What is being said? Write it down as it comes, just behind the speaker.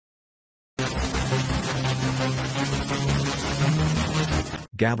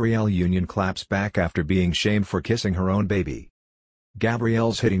Gabrielle Union claps back after being shamed for kissing her own baby.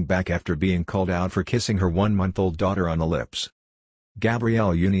 Gabrielle's hitting back after being called out for kissing her one-month-old daughter on the lips.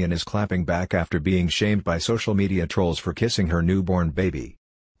 Gabrielle Union is clapping back after being shamed by social media trolls for kissing her newborn baby.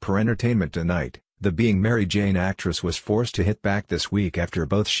 Per Entertainment Tonight, the Being Mary Jane actress was forced to hit back this week after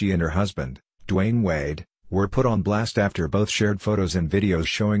both she and her husband, Dwayne Wade, were put on blast after both shared photos and videos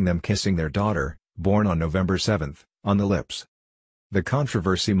showing them kissing their daughter, born on November 7, on the lips. The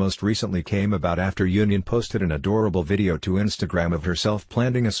controversy most recently came about after Union posted an adorable video to Instagram of herself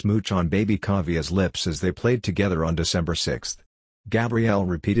planting a smooch on baby Kavia's lips as they played together on December 6. Gabrielle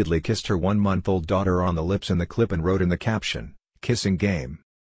repeatedly kissed her one-month-old daughter on the lips in the clip and wrote in the caption, "Kissing game.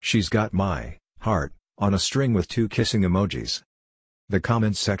 She's got my heart," on a string with 2 kissing emojis. The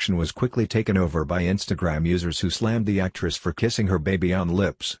comments section was quickly taken over by Instagram users who slammed the actress for kissing her baby on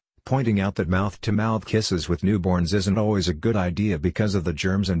lips, pointing out that mouth-to-mouth kisses with newborns isn't always a good idea because of the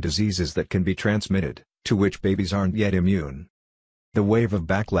germs and diseases that can be transmitted, to which babies aren't yet immune. The wave of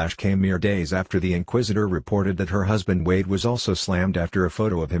backlash came mere days after the Inquisitor reported that her husband Wade was also slammed after a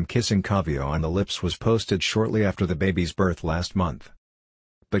photo of him kissing Kavia on the lips was posted shortly after the baby's birth last month.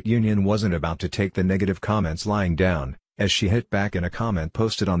 But Union wasn't about to take the negative comments lying down, as she hit back in a comment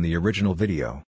posted on the original video.